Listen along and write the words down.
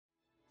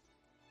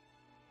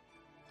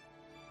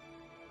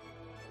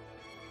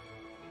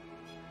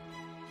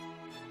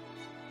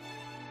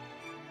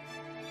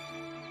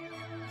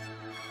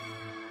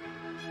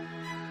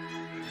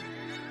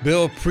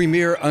Bill,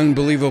 Premier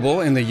Unbelievable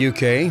in the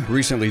UK,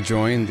 recently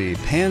joined the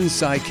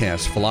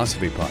Pan-Psycast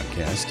Philosophy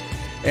Podcast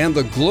and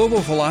the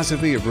Global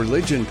Philosophy of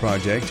Religion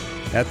Project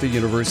at the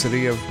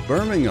University of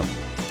Birmingham,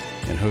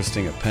 and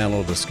hosting a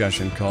panel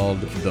discussion called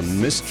The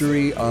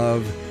Mystery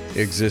of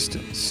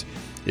Existence.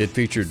 It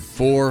featured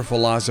 4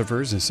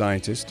 philosophers and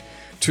scientists,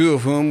 2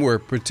 of whom we're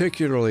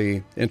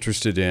particularly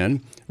interested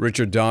in,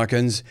 Richard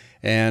Dawkins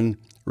and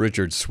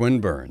Richard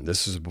Swinburne.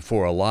 This is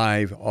before a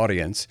live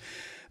audience.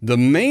 The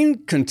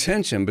main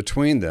contention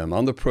between them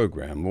on the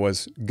program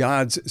was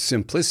God's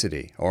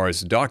simplicity, or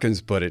as Dawkins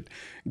put it,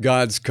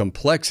 God's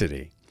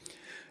complexity.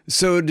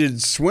 So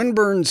did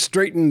Swinburne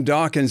straighten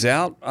Dawkins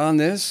out on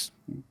this?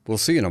 We'll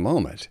see in a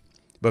moment.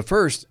 But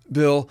first,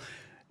 Bill,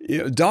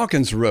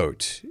 Dawkins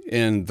wrote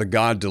in The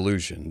God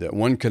Delusion that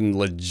one can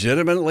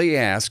legitimately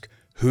ask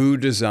who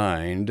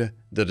designed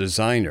the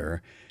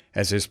designer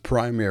as his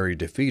primary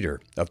defeater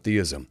of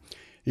theism.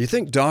 You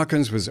think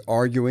Dawkins was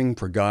arguing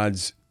for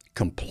God's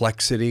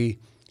complexity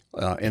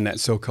in that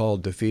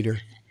so-called defeater?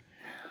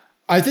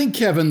 I think,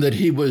 Kevin, that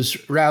he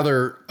was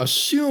rather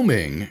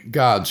assuming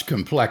God's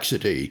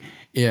complexity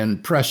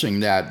in pressing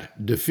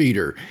that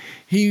defeater.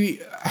 He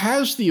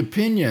has the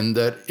opinion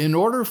that in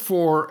order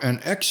for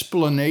an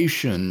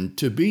explanation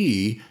to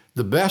be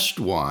the best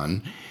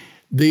one,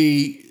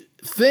 the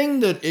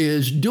thing that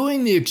is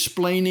doing the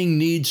explaining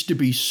needs to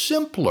be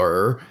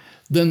simpler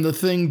than the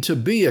thing to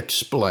be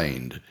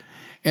explained.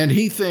 And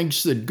he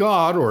thinks that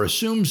God, or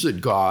assumes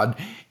that God,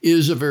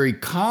 is a very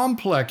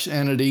complex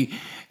entity,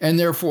 and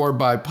therefore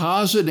by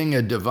positing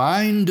a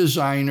divine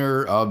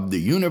designer of the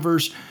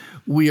universe,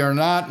 we are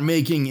not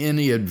making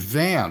any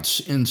advance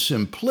in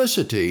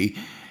simplicity,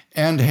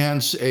 and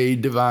hence a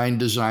divine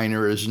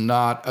designer is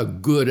not a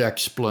good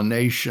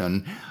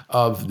explanation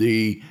of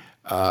the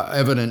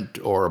evident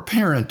or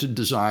apparent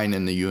design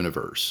in the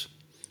universe.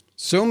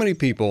 So many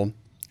people,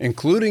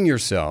 including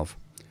yourself,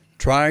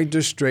 tried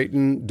to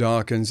straighten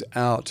Dawkins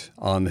out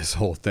on this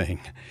whole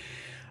thing.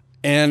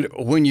 And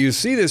when you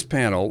see this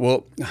panel,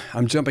 well,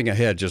 I'm jumping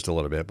ahead just a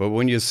little bit, but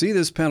when you see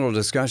this panel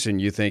discussion,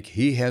 you think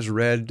he has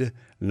read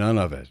none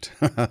of it.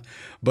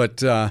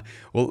 But, well,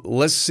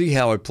 let's see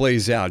how it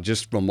plays out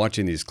just from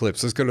watching these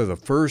clips. Let's go to the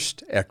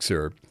first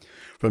excerpt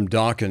from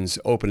Dawkins'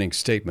 opening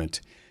statement.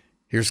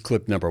 Here's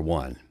clip number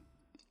 1.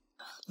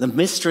 The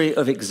mystery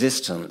of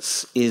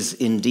existence is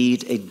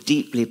indeed a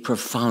deeply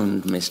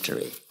profound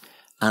mystery.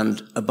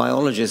 And a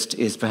biologist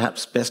is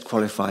perhaps best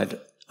qualified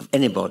of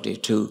anybody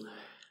to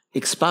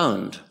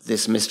expound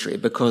this mystery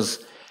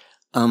because,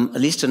 at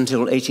least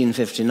until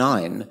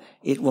 1859,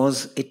 it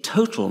was a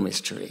total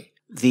mystery.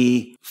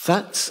 The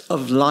facts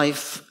of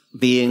life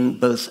being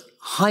both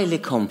highly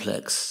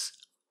complex,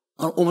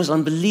 almost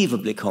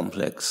unbelievably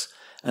complex,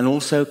 and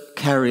also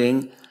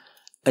carrying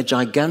a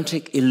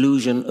gigantic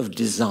illusion of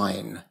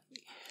design.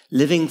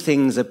 Living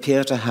things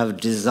appear to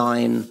have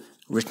design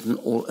written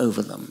all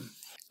over them.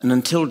 And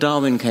until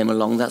Darwin came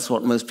along, that's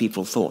what most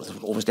people thought,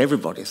 almost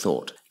everybody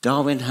thought.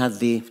 Darwin had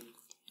the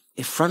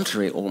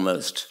effrontery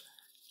almost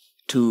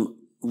to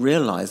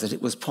realize that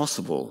it was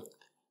possible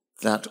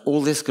that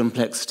all this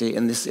complexity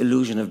and this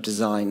illusion of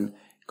design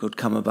could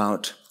come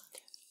about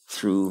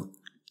through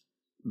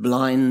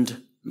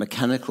blind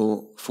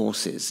mechanical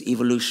forces,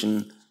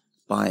 evolution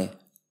by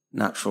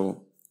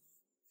natural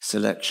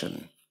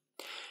selection.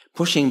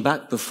 Pushing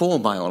back before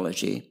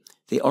biology,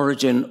 the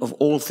origin of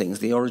all things,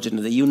 the origin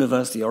of the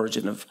universe, the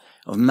origin of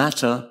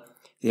matter,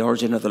 the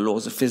origin of the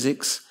laws of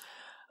physics.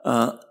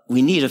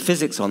 We need a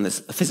physicist on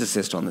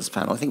this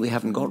panel. I think we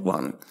haven't got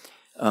one,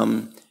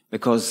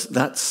 because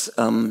that's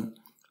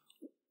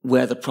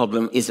where the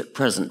problem is at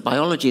present.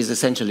 Biology is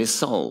essentially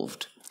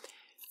solved,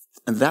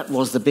 and that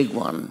was the big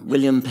one.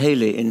 William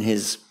Paley, in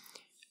his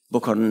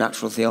book on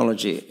natural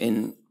theology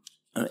in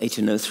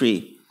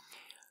 1803,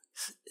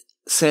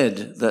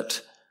 said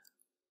that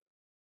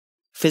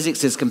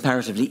physics is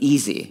comparatively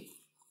easy.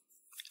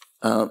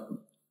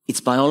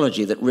 It's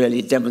biology that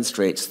really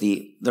demonstrates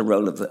the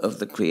role of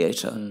the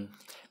creator.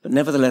 But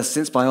nevertheless,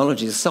 since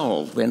biology is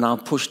solved, we're now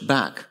pushed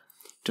back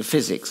to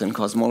physics and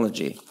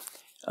cosmology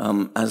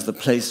as the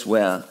place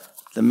where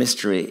the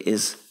mystery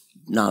is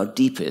now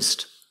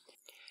deepest.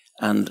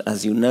 And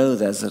as you know,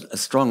 there's a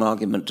strong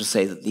argument to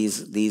say that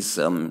these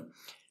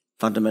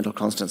fundamental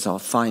constants are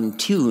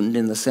fine-tuned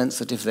in the sense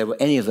that if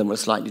any of them were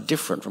slightly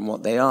different from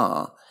what they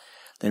are,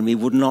 then we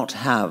would not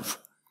have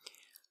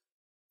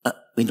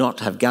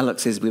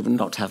galaxies, we would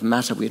not have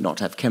matter, we would not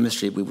have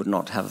chemistry, we would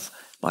not have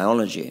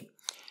biology,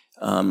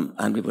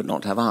 and we would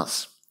not have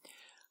us.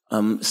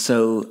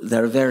 So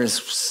there are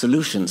various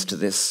solutions to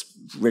this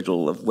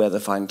riddle of where the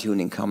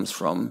fine-tuning comes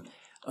from,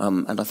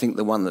 and I think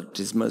the one that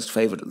is most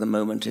favored at the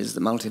moment is the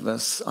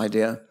multiverse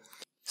idea.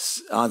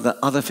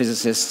 Other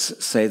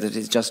physicists say that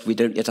it's just we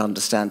don't yet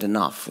understand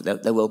enough.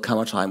 There will come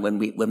a time when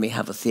we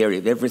have a theory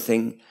of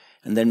everything,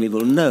 and then we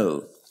will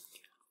know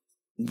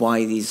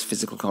why these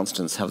physical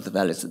constants have the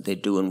values that they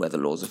do and where the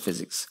laws of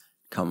physics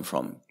come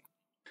from.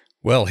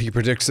 Well, he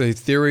predicts a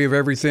theory of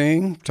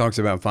everything, talks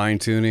about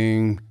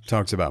fine-tuning,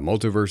 talks about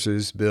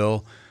multiverses,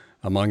 Bill.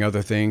 among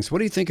other things. What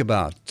do you think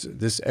about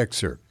this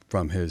excerpt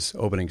from his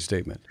opening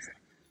statement?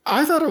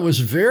 I thought it was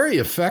very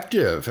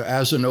effective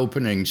as an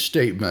opening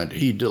statement.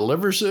 He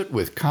delivers it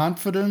with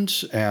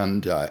confidence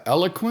and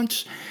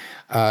eloquence.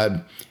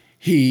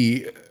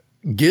 He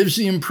gives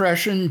the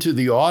impression to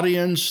the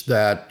audience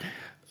that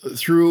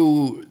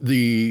through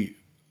the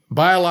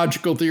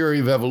biological theory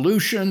of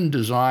evolution,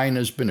 design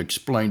has been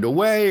explained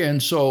away,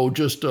 and so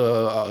just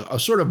a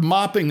sort of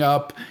mopping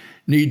up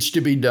needs to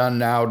be done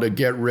now to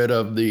get rid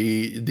of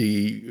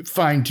the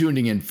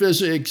fine-tuning in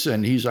physics,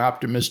 and he's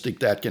optimistic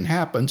that can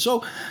happen.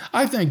 So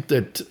I think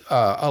that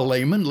a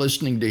layman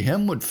listening to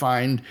him would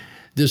find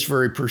this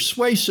very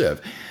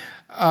persuasive.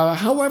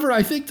 However,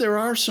 I think there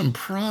are some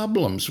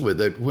problems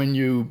with it when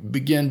you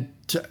begin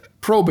to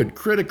probe it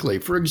critically.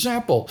 For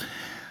example,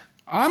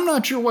 I'm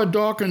not sure what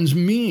Dawkins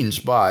means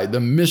by the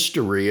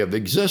mystery of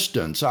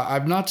existence.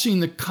 I've not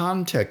seen the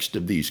context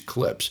of these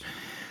clips.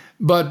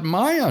 But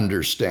my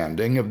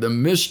understanding of the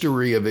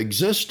mystery of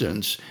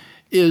existence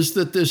is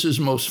that this is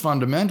most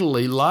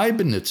fundamentally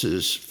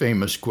Leibniz's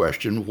famous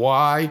question,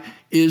 why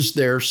is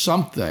there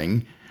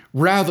something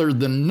rather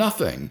than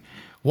nothing?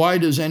 Why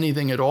does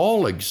anything at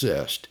all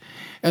exist?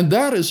 And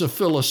that is a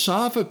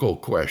philosophical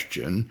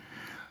question,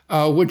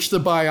 which the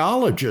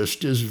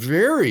biologist is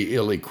very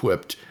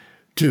ill-equipped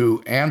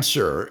to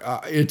answer.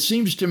 It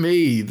seems to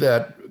me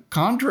that,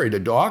 contrary to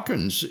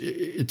Dawkins,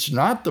 it's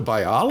not the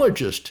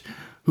biologist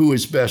who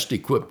is best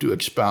equipped to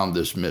expound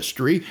this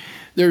mystery.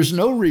 There's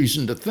no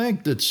reason to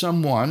think that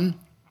someone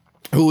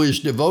who has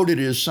devoted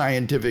his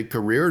scientific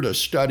career to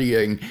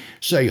studying,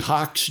 say,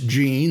 Hox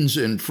genes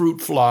in fruit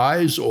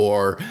flies,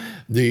 or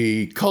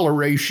the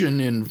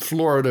coloration in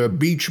Florida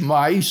beach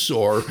mice,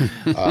 or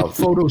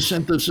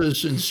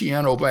photosynthesis in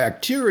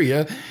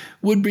cyanobacteria,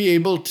 would be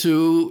able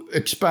to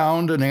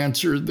expound and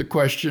answer the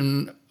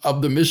question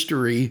of the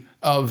mystery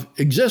of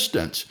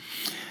existence.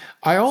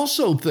 I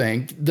also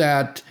think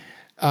that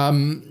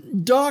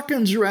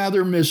Dawkins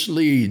rather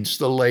misleads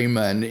the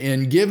layman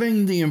in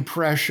giving the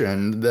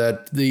impression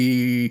that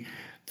the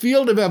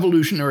field of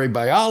evolutionary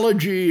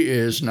biology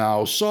is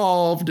now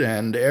solved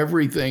and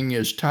everything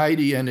is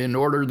tidy and in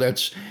order.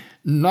 That's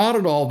not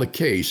at all the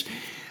case.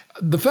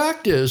 The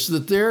fact is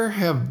that there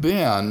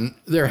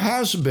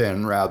has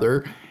been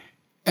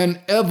an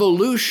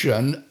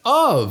evolution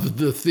of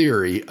the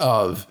theory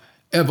of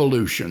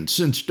evolution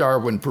since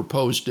Darwin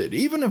proposed it.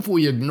 Even if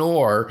we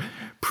ignore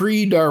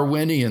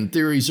pre-Darwinian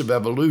theories of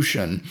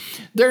evolution,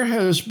 there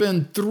has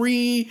been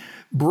three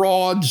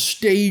broad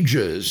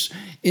stages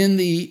in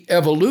the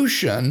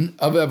evolution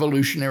of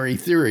evolutionary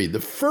theory.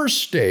 The first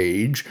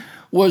stage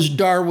was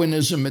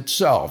Darwinism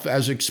itself,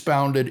 as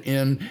expounded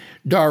in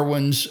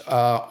Darwin's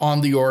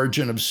On the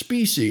Origin of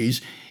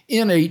Species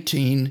in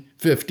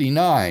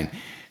 1859.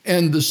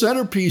 And the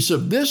centerpiece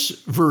of this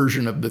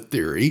version of the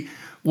theory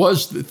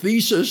was the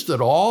thesis that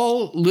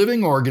all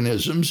living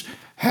organisms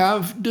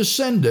have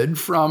descended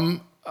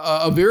from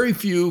a very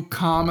few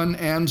common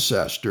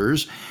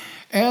ancestors,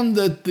 and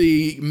that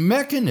the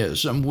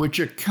mechanism which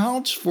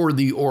accounts for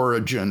the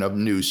origin of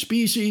new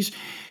species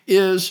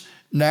is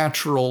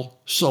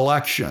natural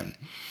selection.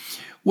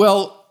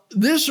 Well,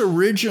 this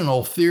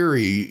original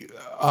theory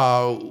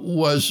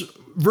was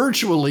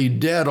virtually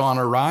dead on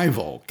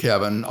arrival,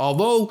 Kevin,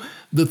 although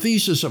the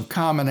thesis of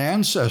common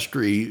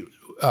ancestry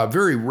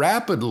very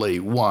rapidly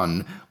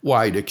won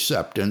wide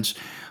acceptance.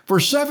 For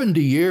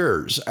 70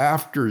 years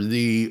after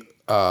the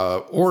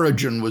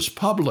Origin was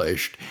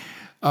published,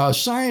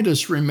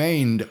 scientists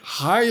remained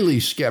highly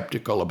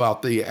skeptical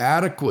about the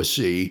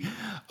adequacy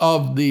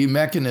of the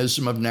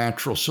mechanism of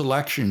natural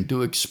selection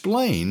to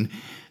explain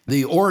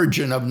the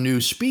origin of new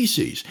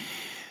species.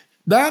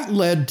 That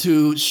led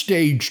to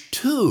stage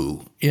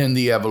 2 in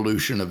the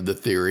evolution of the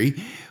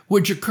theory,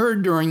 which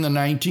occurred during the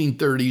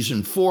 1930s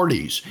and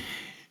 40s.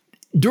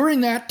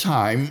 During that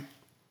time,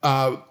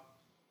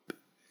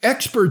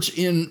 experts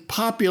in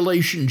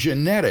population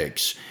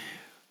genetics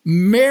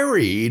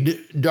married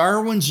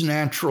Darwin's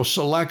natural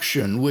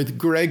selection with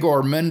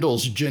Gregor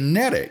Mendel's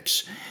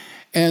genetics.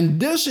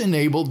 And this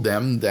enabled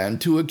them then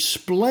to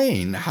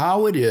explain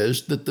how it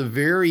is that the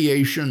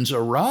variations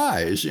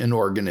arise in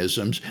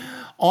organisms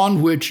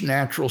on which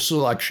natural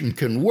selection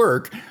can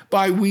work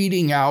by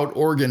weeding out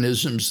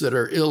organisms that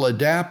are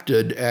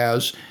ill-adapted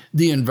as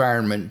the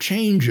environment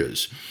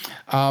changes.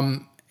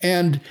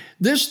 And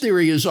this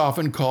theory is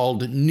often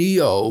called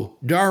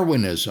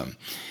neo-Darwinism.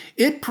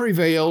 It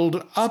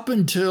prevailed up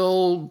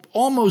until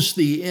almost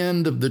the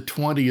end of the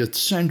 20th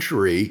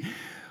century,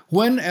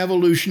 when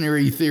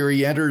evolutionary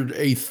theory entered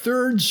a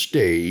third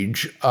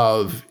stage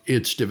of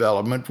its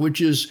development,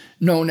 which is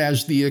known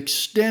as the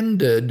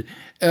extended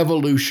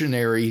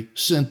evolutionary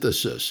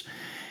synthesis.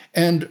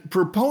 And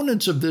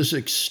proponents of this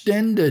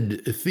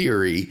extended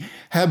theory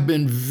have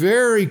been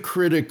very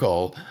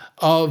critical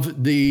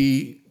of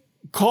the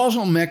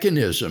causal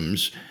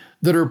mechanisms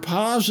that are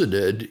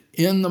posited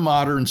in the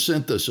modern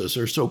synthesis,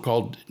 or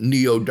so-called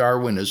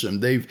neo-Darwinism.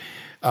 They've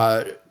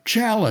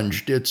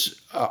challenged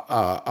its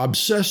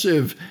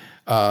obsessive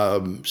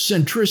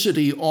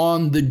centricity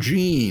on the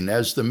gene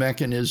as the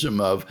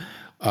mechanism of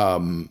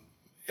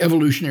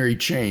evolutionary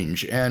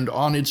change, and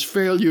on its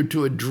failure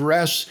to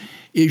address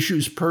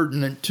issues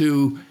pertinent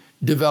to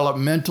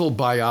developmental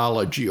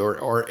biology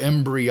or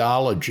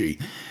embryology.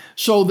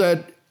 So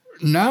that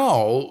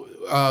now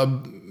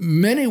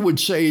many would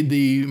say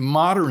the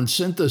modern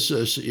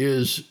synthesis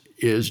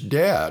is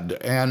dead,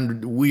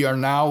 and we are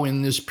now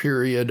in this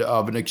period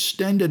of an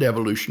extended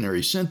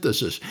evolutionary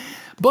synthesis.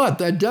 But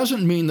that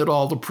doesn't mean that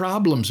all the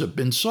problems have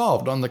been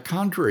solved. On the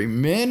contrary,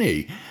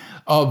 many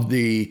of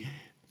the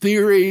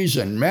theories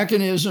and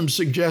mechanisms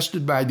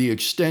suggested by the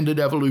extended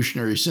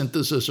evolutionary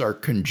synthesis are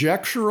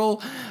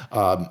conjectural,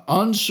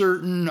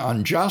 uncertain,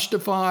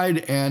 unjustified,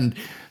 and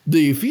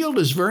the field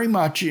is very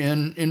much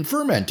in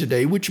ferment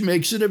today, which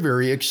makes it a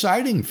very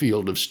exciting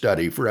field of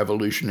study for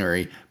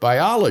evolutionary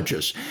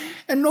biologists.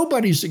 And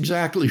nobody's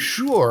exactly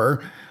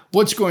sure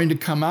what's going to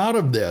come out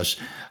of this.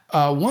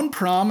 One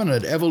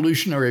prominent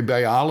evolutionary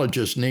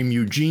biologist named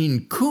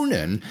Eugene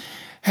Koonin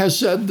has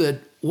said that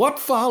what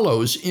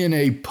follows in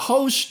a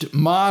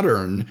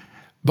postmodern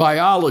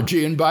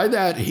biology, and by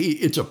that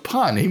it's a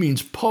pun, he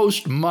means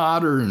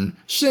postmodern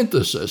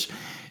synthesis.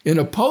 In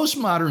a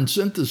postmodern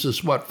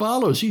synthesis, what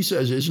follows, he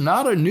says, is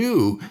not a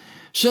new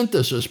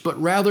synthesis,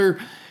 but rather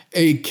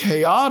a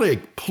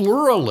chaotic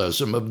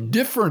pluralism of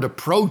different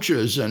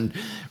approaches and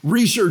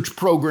research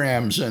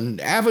programs and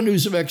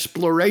avenues of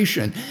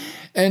exploration.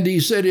 And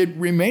he said it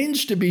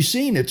remains to be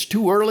seen. It's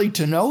too early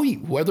to know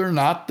whether or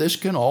not this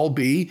can all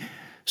be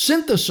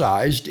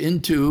synthesized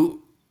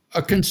into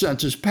a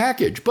consensus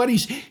package. But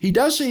he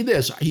does say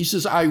this. He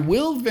says, I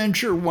will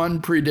venture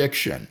one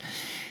prediction.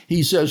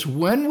 He says,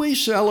 when we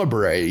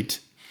celebrate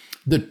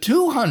the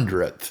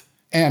 200th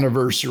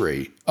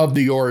anniversary of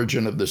the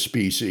origin of the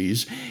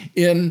species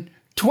in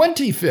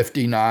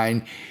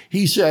 2059,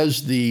 he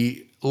says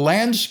the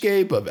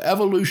landscape of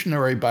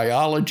evolutionary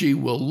biology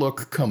will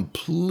look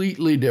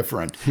completely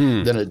different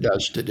than it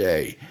does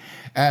today.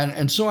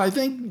 And so I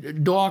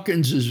think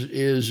Dawkins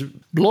is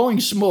blowing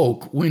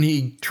smoke when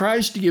he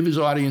tries to give his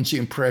audience the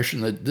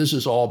impression that this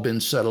has all been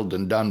settled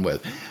and done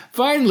with.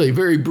 Finally,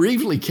 very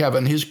briefly,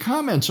 Kevin, his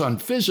comments on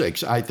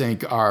physics, I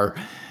think, are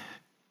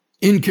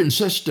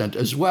inconsistent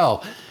as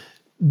well.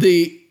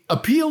 The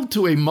appeal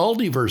to a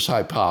multiverse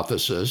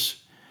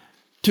hypothesis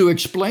to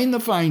explain the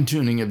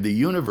fine-tuning of the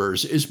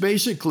universe is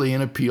basically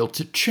an appeal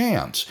to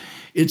chance.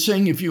 It's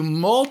saying if you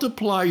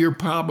multiply your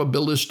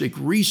probabilistic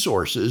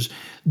resources,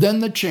 then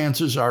the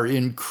chances are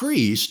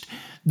increased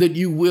that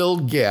you will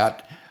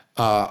get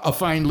a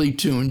finely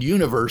tuned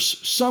universe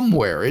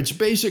somewhere. It's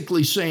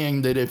basically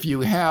saying that if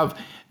you have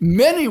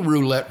many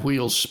roulette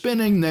wheels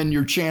spinning, then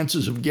your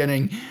chances of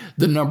getting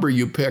the number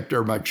you picked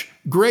are much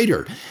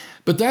greater.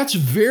 But that's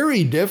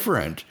very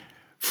different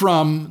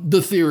from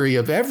the theory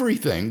of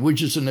everything,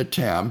 which is an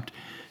attempt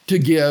to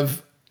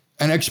give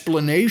an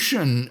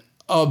explanation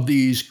of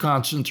these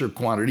constants or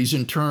quantities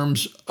in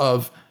terms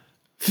of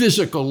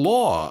physical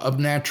law, of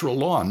natural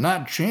law,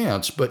 not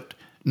chance, but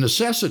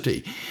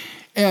necessity.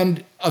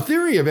 And a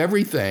theory of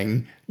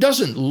everything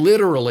doesn't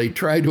literally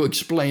try to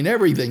explain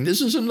everything.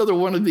 This is another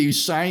one of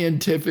these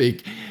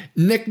scientific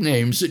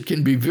nicknames that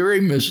can be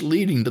very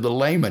misleading to the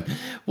layman.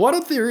 What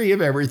a theory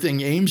of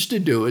everything aims to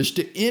do is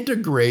to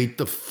integrate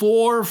the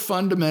four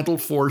fundamental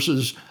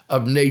forces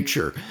of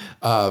nature: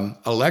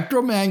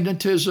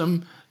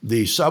 electromagnetism,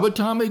 the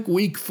subatomic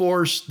weak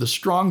force, the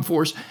strong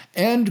force,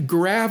 and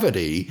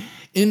gravity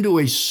into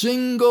a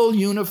single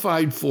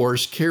unified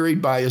force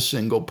carried by a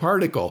single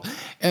particle.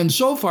 And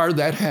so far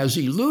that has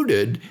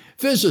eluded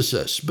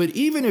physicists. But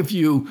even if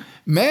you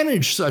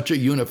manage such a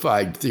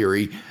unified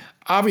theory,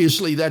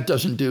 obviously that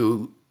doesn't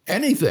do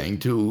anything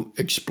to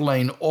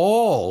explain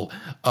all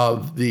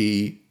of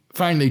the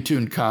finely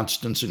tuned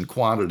constants and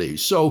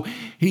quantities. So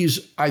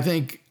he's, I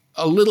think,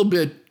 a little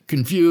bit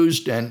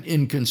confused and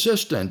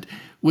inconsistent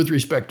with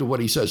respect to what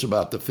he says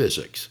about the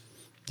physics.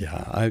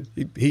 Yeah,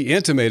 he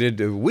intimated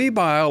we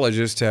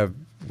biologists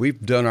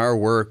we've done our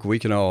work, we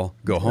can all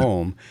go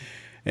home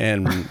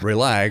and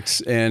relax,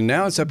 and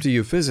now it's up to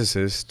you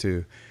physicists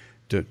to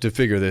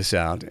figure this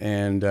out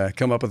and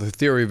come up with a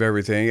theory of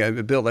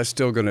everything. Bill, that's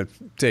still going to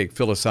take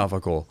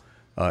philosophical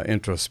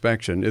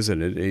introspection,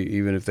 isn't it,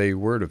 even if they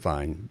were to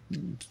find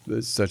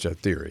such a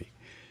theory?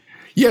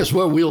 Yes,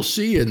 well, we'll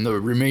see in the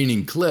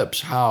remaining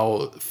clips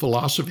how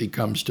philosophy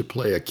comes to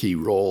play a key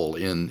role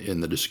in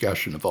the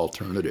discussion of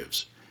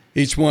alternatives.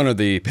 Each one of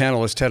the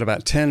panelists had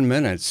about 10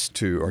 minutes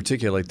to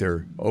articulate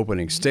their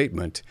opening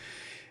statement,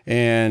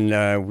 and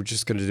we're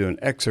just going to do an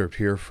excerpt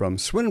here from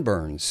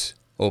Swinburne's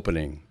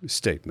opening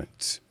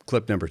statement.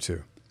 Clip number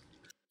 2.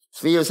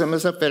 Theism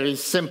is a very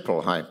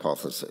simple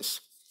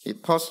hypothesis.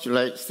 It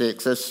postulates the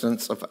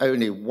existence of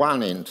only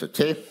one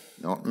entity,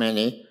 not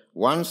many,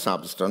 one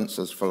substance,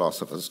 as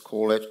philosophers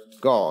call it,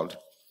 God,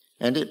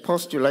 and it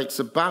postulates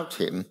about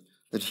him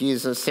that he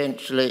is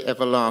essentially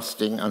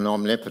everlasting and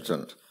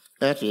omnipotent,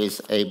 that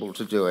is, able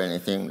to do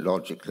anything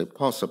logically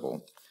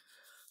possible.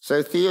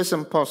 So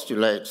theism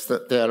postulates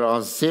that there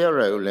are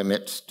zero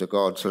limits to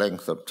God's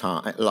length of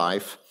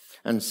life,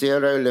 and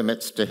 0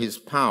 limits to his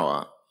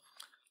power.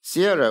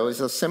 0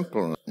 is a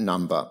simple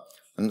number,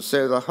 and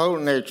so the whole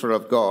nature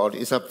of God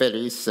is a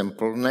very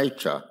simple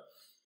nature.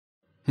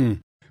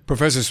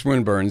 Professor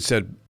Swinburne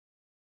said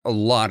a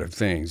lot of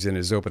things in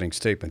his opening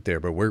statement there,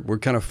 but we're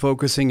kind of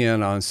focusing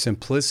in on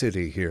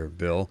simplicity here,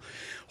 Bill.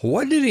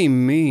 What did he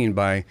mean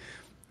by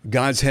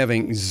God's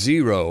having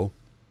 0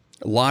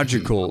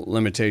 logical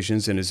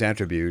limitations in his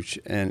attributes,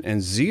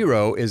 and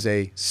 0 is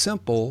a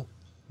simple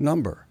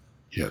number?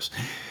 Yes.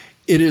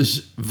 It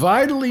is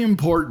vitally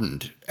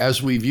important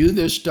as we view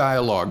this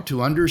dialogue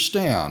to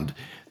understand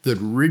that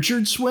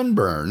Richard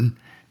Swinburne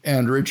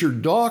and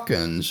Richard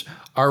Dawkins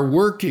are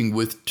working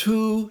with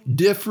 2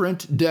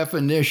 different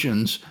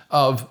definitions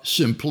of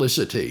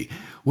simplicity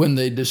when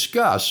they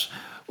discuss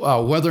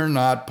whether or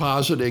not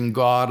positing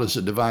God as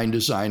a divine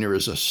designer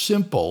is a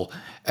simple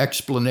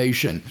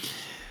explanation.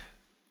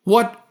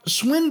 What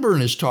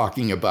Swinburne is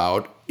talking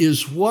about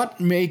is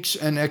what makes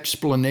an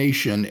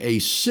explanation a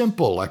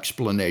simple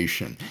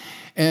explanation.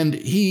 And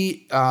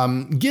he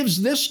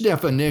gives this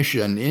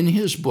definition in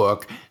his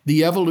book,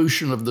 The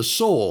Evolution of the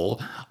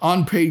Soul,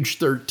 on page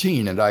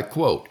 13, and I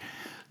quote,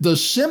 "The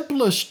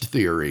simplest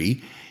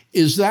theory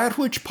is that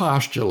which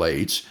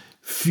postulates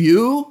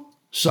few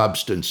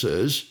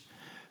substances,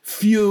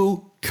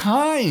 few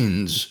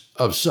kinds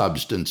of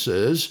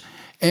substances,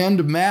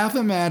 and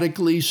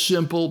mathematically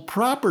simple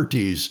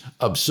properties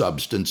of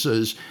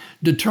substances,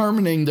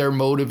 determining their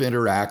mode of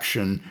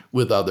interaction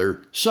with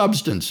other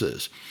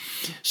substances."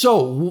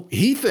 So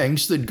he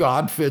thinks that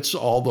God fits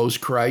all those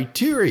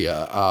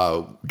criteria,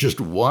 just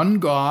one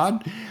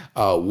God,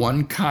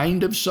 one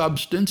kind of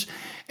substance,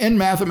 and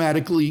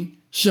mathematically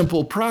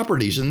simple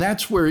properties. And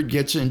that's where it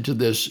gets into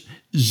this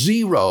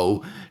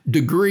 0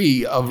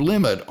 degree of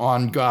limit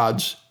on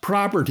God's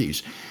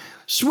properties.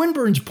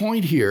 Swinburne's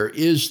point here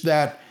is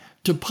that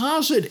to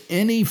posit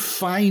any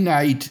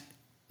finite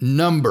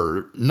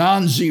number,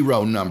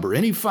 non-zero number,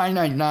 any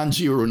finite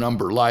non-zero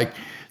number like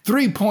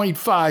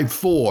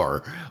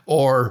 3.54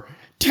 or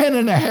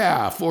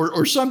 10.5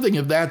 or something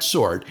of that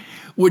sort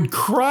would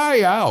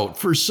cry out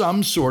for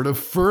some sort of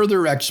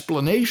further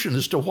explanation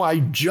as to why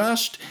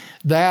just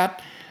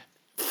that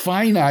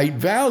finite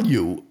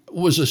value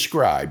was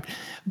ascribed.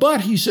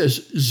 But he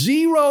says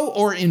 0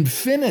 or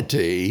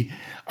infinity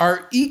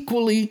are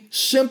equally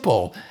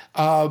simple.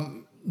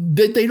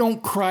 That they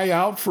don't cry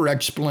out for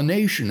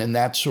explanation in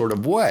that sort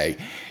of way.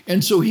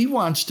 And so he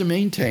wants to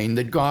maintain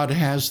that God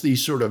has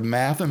these sort of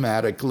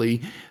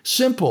mathematically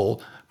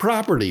simple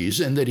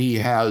properties, and that he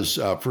has,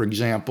 for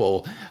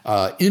example,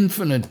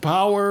 infinite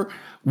power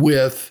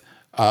with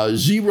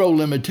 0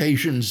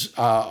 limitations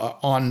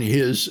on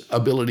his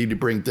ability to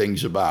bring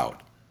things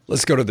about.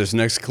 Let's go to this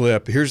next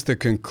clip. Here's the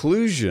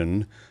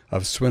conclusion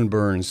of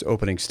Swinburne's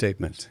opening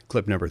statement,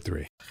 clip number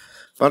 3.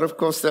 But of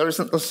course, there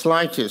isn't the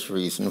slightest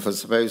reason for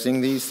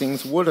supposing these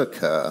things would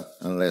occur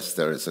unless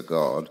there is a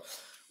God.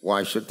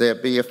 Why should there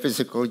be a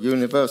physical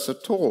universe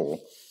at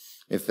all?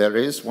 If there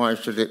is, why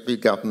should it be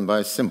governed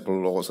by simple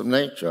laws of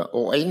nature,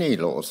 or any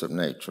laws of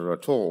nature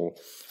at all?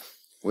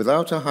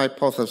 Without a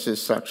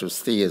hypothesis such as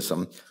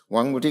theism,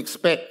 one would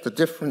expect the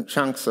different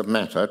chunks of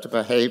matter to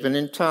behave in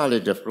entirely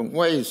different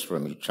ways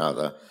from each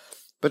other.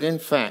 But in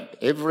fact,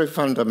 every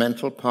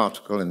fundamental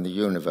particle in the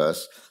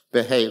universe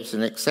behaves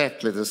in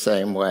exactly the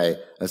same way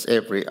as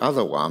every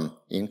other one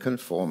in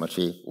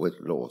conformity with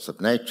laws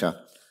of nature.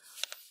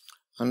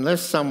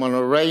 Unless someone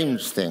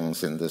arranged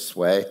things in this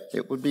way,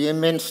 it would be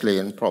immensely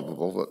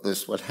improbable that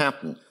this would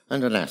happen,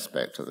 and an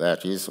aspect of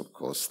that is, of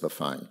course, the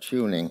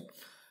fine-tuning.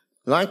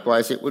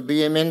 Likewise, it would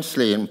be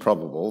immensely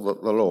improbable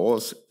that the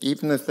laws,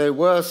 even if they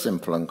were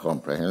simple and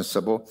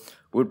comprehensible,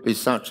 would be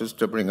such as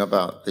to bring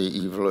about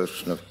the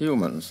evolution of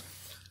humans.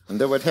 And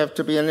there would have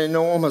to be an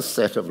enormous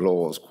set of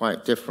laws,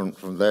 quite different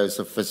from those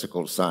of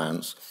physical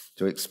science,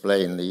 to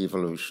explain the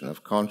evolution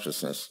of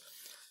consciousness.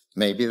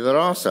 Maybe there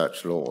are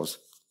such laws,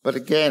 but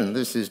again,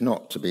 this is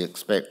not to be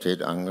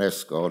expected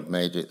unless God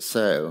made it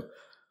so.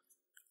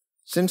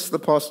 Since the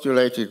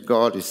postulated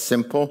God is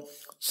simple,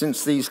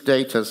 since these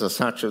data are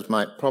such as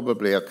might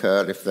probably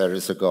occur if there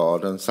is a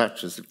God, and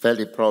such as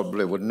very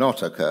probably would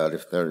not occur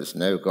if there is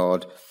no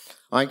God,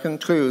 I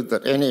conclude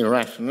that any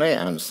rationally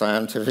and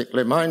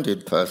scientifically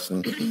minded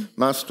person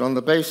must, on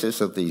the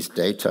basis of these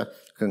data,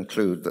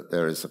 conclude that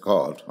there is a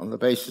God. On the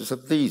basis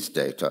of these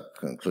data,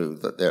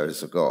 conclude that there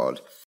is a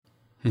God.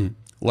 A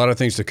lot of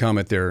things to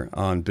comment there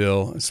on,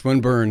 Bill.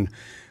 Swinburne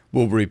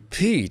will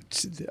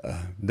repeat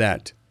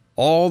that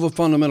all the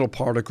fundamental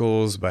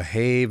particles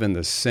behave in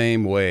the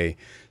same way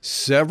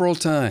several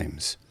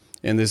times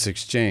in this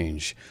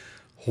exchange.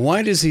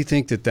 Why does he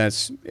think that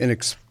that's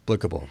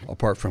inexplicable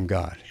apart from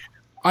God?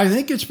 I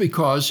think it's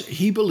because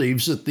he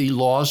believes that the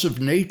laws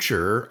of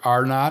nature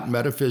are not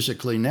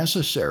metaphysically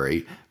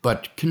necessary,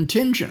 but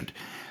contingent.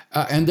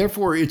 And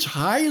therefore, it's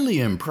highly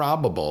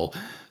improbable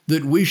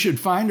that we should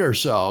find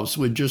ourselves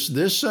with just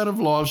this set of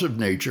laws of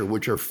nature,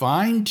 which are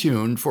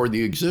fine-tuned for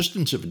the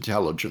existence of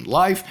intelligent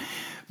life.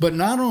 But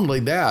not only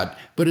that,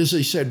 but as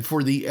I said,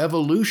 for the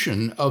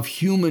evolution of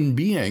human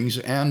beings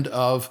and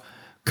of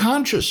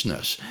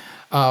consciousness,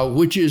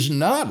 which is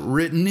not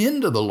written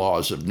into the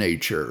laws of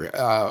nature,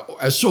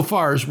 as so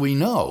far as we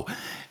know.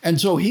 And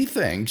so he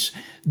thinks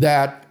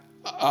that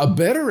a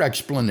better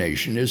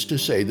explanation is to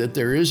say that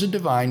there is a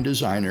divine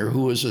designer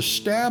who has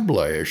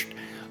established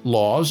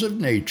laws of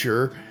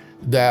nature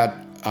that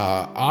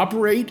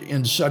operate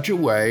in such a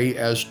way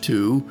as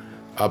to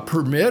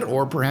permit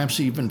or perhaps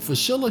even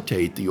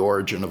facilitate the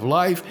origin of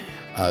life,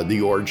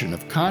 the origin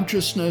of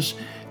consciousness,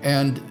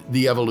 and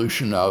the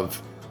evolution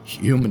of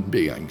human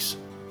beings.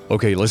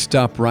 Okay, let's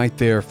stop right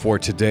there for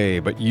today,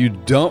 but you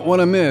don't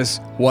want to miss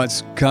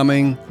what's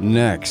coming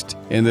next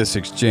in this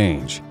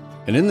exchange.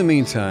 And in the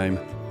meantime,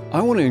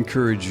 I want to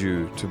encourage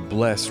you to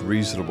bless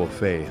Reasonable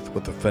Faith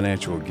with a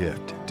financial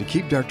gift to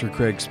keep Dr.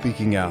 Craig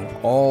speaking out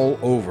all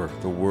over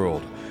the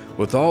world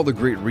with all the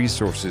great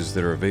resources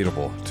that are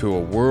available to a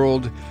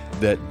world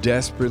that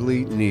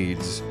desperately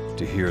needs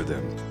to hear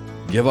them.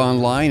 Give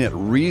online at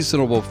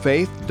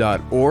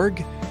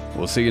reasonablefaith.org.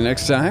 We'll see you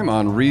next time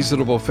on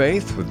Reasonable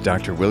Faith with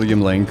Dr.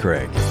 William Lane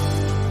Craig.